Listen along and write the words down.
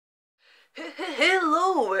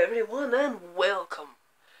Hello everyone and welcome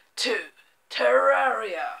to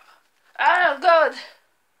Terraria. Oh god!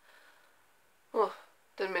 Oh,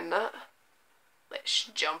 didn't mean that. Let's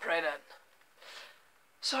jump right in.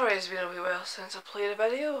 Sorry it's been a wee while since I played a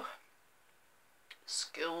video.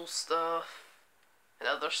 School stuff and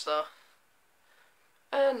other stuff.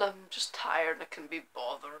 And I'm just tired and I can be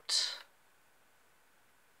bothered.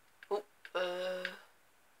 Oh,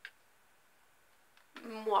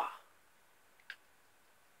 moi.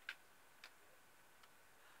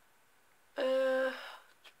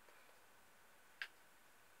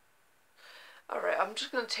 Alright, I'm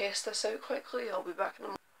just going to test this out quickly. I'll be back in a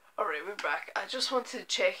moment. Alright, we're back. I just wanted to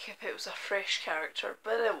check if it was a fresh character,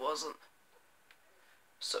 but it wasn't.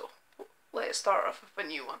 So, let's start off with a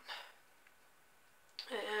new one.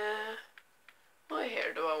 What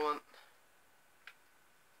hair do I want?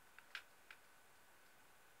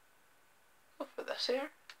 Go for this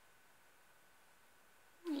hair.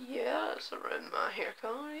 Yeah, it's around my hair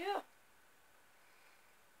colour, yeah.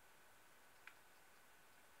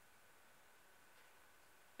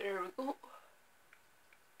 There we go.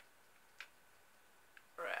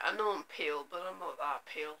 Right, I know I'm pale, but I'm not that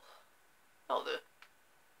pale. I'll do.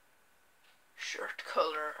 Shirt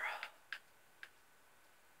colour.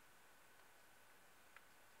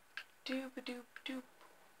 Doop-a-doop-doop.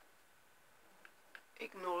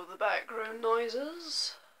 Ignore the background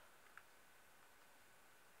noises.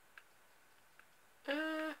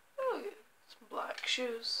 Oh, some black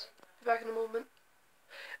shoes. Be back in a moment.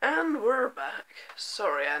 And we're back.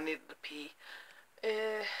 Sorry, I needed to pee.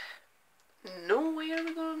 No way are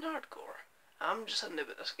we going hardcore. I'm just a noob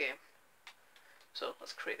at this game. So,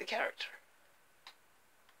 let's create the character.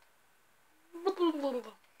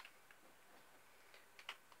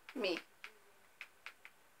 Me.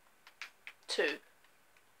 2.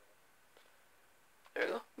 There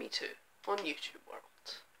we go, me too. On YouTube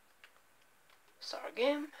World. Start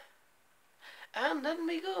game. And then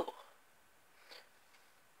we go.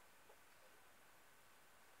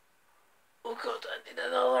 Oh god, I need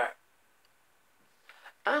another.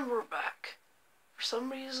 And we're back. For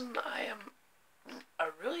some reason I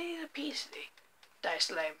really need a piece today. Die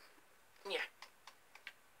slime. Yeah.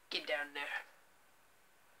 Get down there.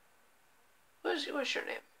 What's your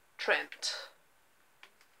name? Trent.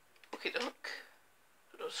 Okay, doke.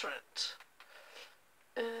 Hello, Trent.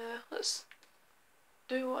 Let's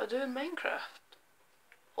do what I do in Minecraft.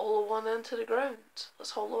 Hollow one into the ground.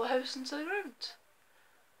 Let's hollow a house into the ground.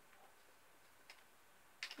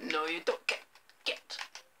 No, you don't get.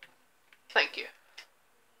 Thank you.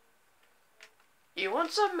 You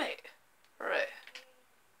want some, mate? Right.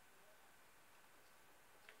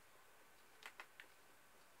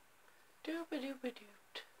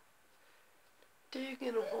 Doop-a-doop-a-doop.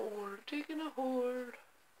 Digging a hole, digging a hole.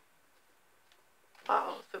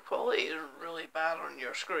 Wow, the quality is really bad on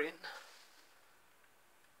your screen.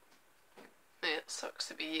 It sucks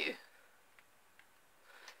to be you.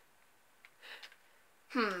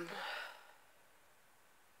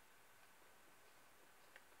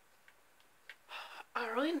 I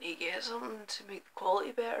really need to get something to make the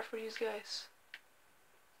quality better for you guys.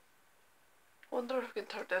 Wonder if I can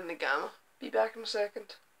turn down the gamma. Be back in a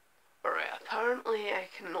second. Alright, apparently I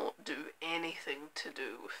cannot do anything to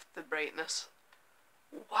do with the brightness.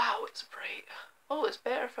 Wow, it's bright. Oh, it's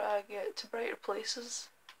better if I get to brighter places.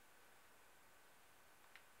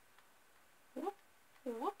 Whoop,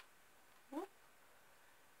 whoop, whoop.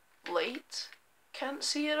 Light. Can't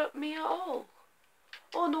see it at me at all.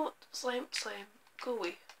 Oh no, slime. Go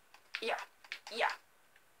away. Yeah.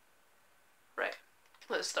 Right,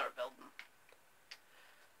 let's start building.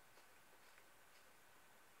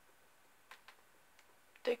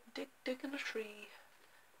 Dig in a tree.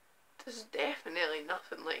 This is definitely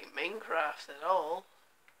nothing like Minecraft at all.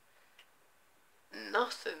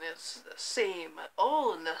 Nothing is the same at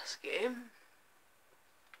all in this game.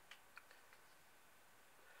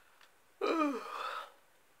 Oh,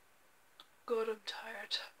 God, I'm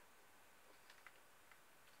tired.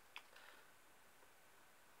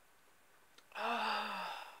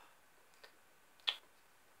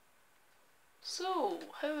 So,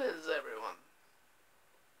 how is everyone?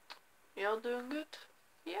 Y'all doing good?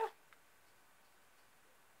 Yeah.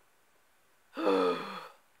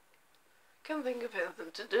 Can't think of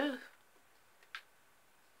anything to do.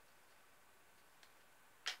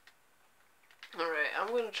 Alright, I'm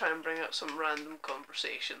going to try and bring up some random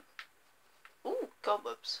conversation. Ooh,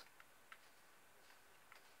 cobwebs.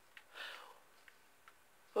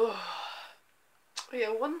 Oh.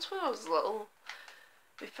 Yeah, once when I was little,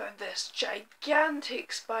 we found this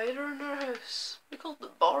gigantic spider in our house. We called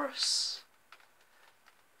it Boris.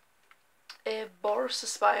 Boris the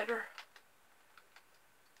spider.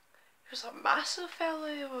 He was a massive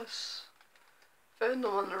fella, he was. Found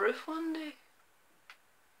him on the roof one day.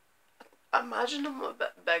 I imagined him a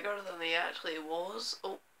bit bigger than he actually was.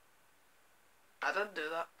 Oh, I didn't do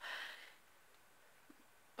that.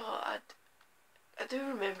 But I do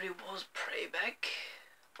remember he was pretty big.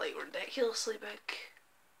 Like, ridiculously big.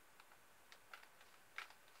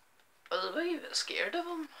 I was a wee bit scared of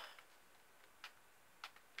him.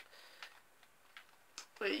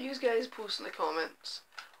 But you guys post in the comments,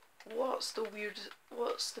 what's the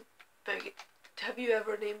big, have you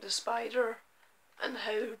ever named a spider? And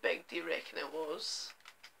how big do you reckon it was?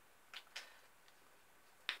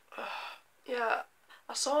 Yeah,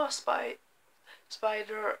 I saw a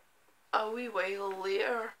spider a wee while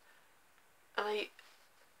later, and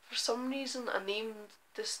for some reason I named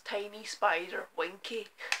this tiny spider Winky.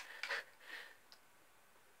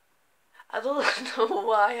 I don't know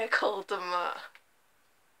why I called him that.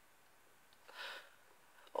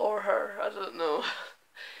 Or her, I don't know.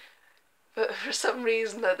 But for some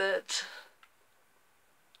reason I did.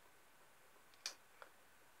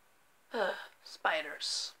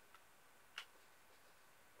 Spiders.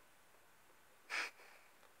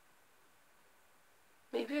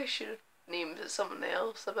 Maybe I should have named it something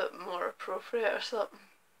else, a bit more appropriate or something.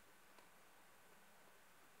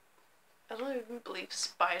 I don't even believe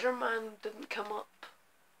Spider-Man didn't come up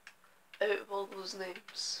out of all those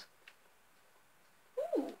names.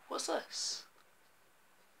 Ooh, what's this?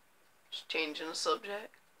 Just changing the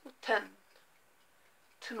subject. Tin.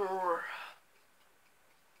 Tenor.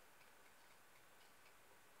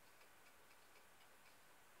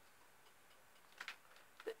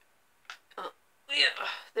 Yeah,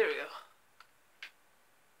 there we go.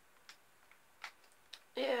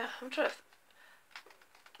 Yeah, I'm trying to...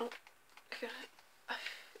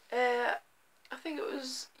 I think it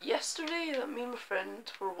was yesterday that me and my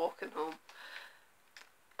friend were walking home,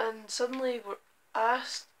 and suddenly I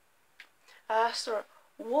asked her,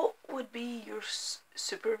 what would be your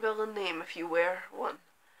supervillain name if you were one?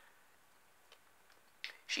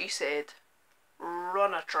 She said,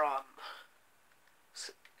 Runatron.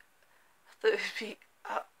 But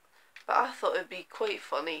I thought it'd be quite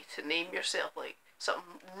funny to name yourself like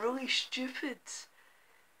something really stupid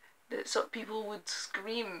that some people would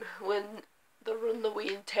scream when they run away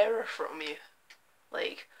in terror from you.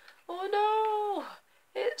 Like, oh no,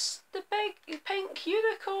 it's the big pink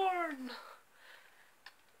unicorn.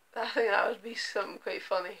 I think that would be something quite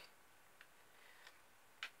funny.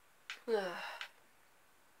 Oh,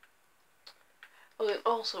 and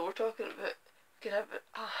also we're talking about, we could have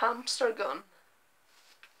a hamster gun.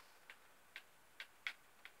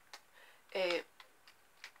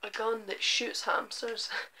 A gun that shoots hamsters.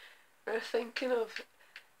 We're thinking of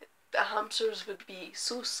the hamsters would be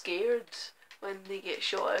so scared when they get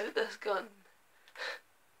shot out this gun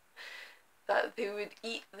that they would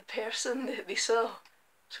eat the person that they saw.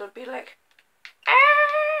 So it'd be like,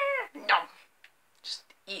 ah, no, just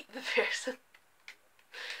eat the person.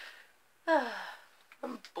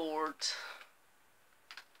 I'm bored.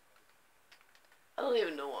 I don't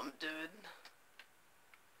even know what I'm doing.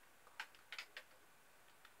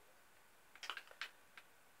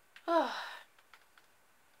 Oh,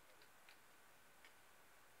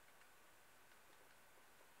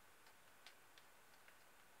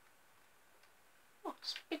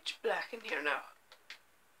 it's pitch black in here now.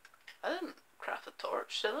 I didn't craft a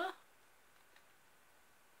torch, did I?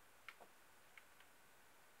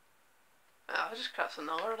 I'll just craft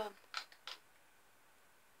another then.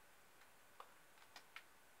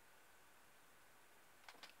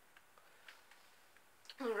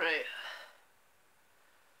 Alright.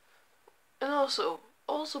 And also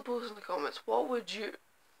post in the comments, what would your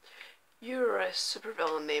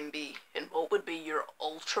supervillain name be, and what would be your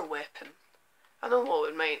ultra weapon? I know what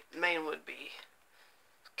would mine would be.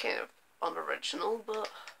 Kind of unoriginal, but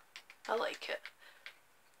I like it.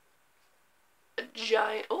 A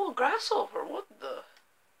giant, a grasshopper, what the?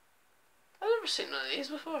 I've never seen one of these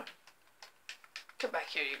before. Come back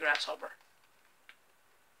here, you grasshopper.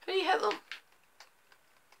 How do you hit them?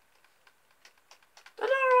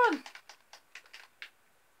 Another one!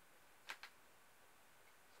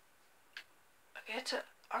 I get it.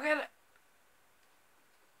 I get it.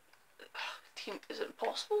 Team, is it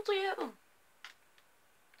impossible to get them?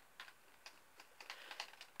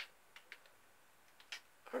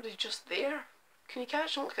 Or are they just there? Can you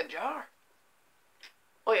catch them like a jar?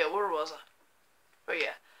 Oh yeah, where was I? Oh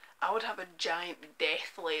yeah, I would have a giant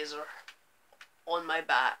death laser on my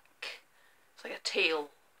back. It's like a tail,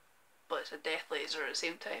 but it's a death laser at the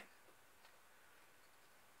same time.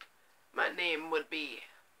 My name would be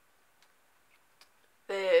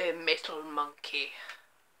a metal monkey.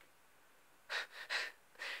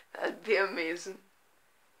 That'd be amazing.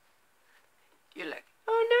 You're like,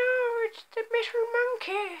 oh no, it's the metal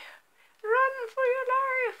monkey. Run for your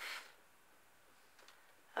life.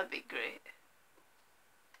 That'd be great.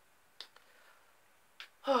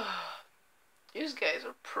 These guys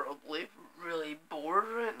are probably really bored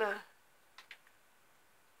right now.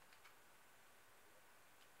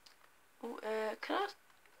 Oh, can I?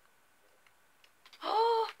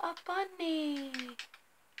 Oh, a bunny!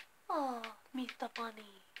 Oh, meet the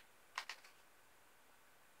bunny.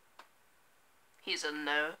 He's a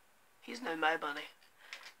no. He's now my bunny.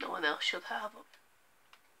 No one else should have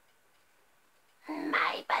him.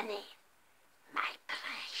 My bunny. My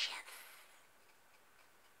precious.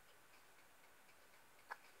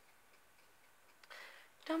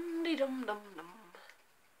 Dum dee dum dum dum.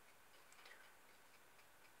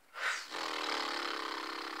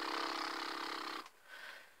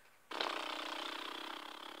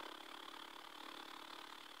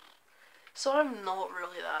 So I'm not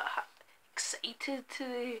really that excited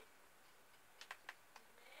today,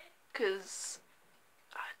 cause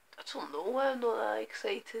I don't know why I'm not that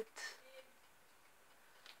excited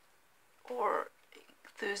or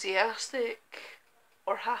enthusiastic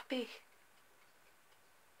or happy.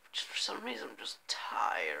 Just for some reason I'm just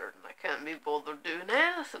tired and I can't be bothered doing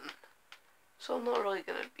anything. So I'm not really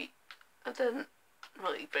gonna be. I didn't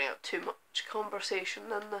really bring up too much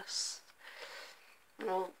conversation in this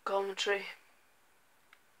commentary.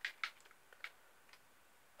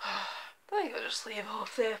 I think I'll just leave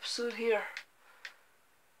off the episode here.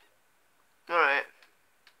 Alright.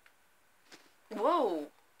 Whoa!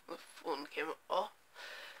 The phone came up. Oh.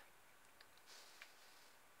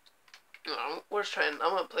 No, where's Trent?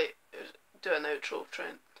 I'm gonna do an outro,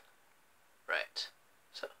 Trent. Right.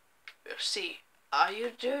 So, we'll see. Are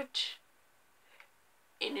you dude?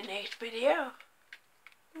 In the next video.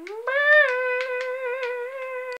 Bye!